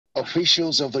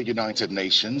Officials of the United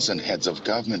Nations and heads of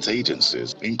government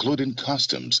agencies, including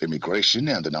Customs, Immigration,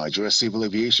 and the Nigeria Civil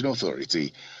Aviation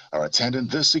Authority, are attending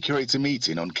this security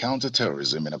meeting on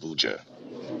counter-terrorism in Abuja.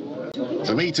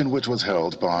 The meeting, which was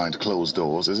held behind closed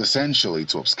doors, is essentially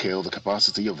to upscale the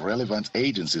capacity of relevant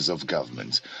agencies of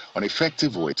government on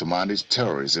effective way to manage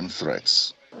terrorism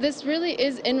threats. This really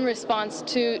is in response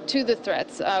to the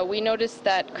threats. We noticed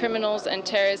that criminals and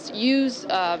terrorists use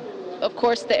of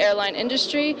course, the airline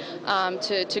industry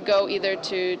to go either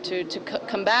to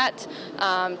combat,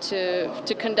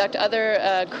 to conduct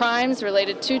other crimes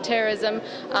related to terrorism,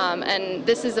 and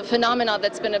this is a phenomenon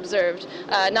that's been observed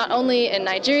not only in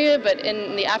Nigeria but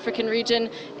in the African region,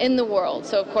 in the world.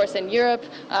 So, of course, in Europe,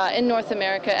 in North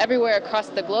America, everywhere across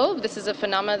the globe, this is a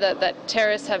phenomenon that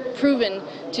terrorists have proven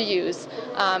to use,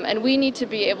 and we need to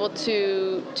be able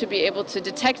to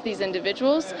detect these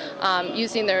individuals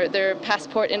using their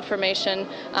passport information.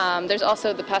 There's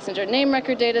also the passenger name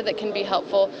record data that can be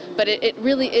helpful, but it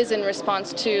really is in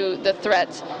response to the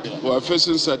threat. We are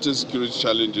facing certain security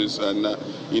challenges, and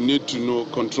you need to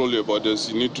control your borders.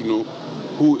 You need to know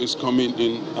who is coming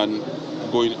in and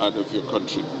going out of your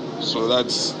country. So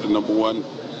that's the number one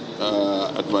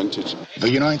advantage. The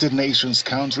United Nations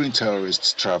Countering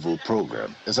Terrorists Travel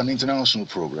Program is an international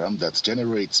program that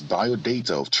generates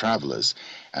biodata of travelers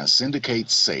and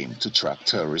syndicates same to track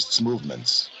terrorists'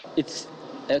 movements. It's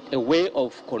a way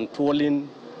of controlling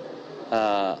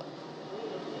the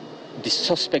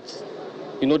suspects.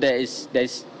 There is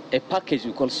a package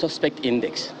we call suspect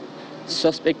index.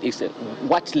 Suspect is a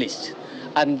watch list,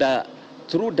 and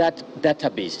through that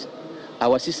database,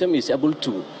 our system is able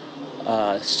to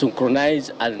synchronize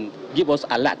and give us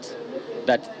alert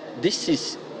that this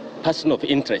is person of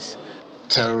interest.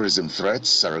 Terrorism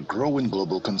threats are a growing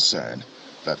global concern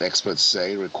that experts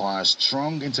say requires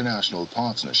strong international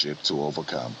partnership to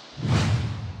overcome.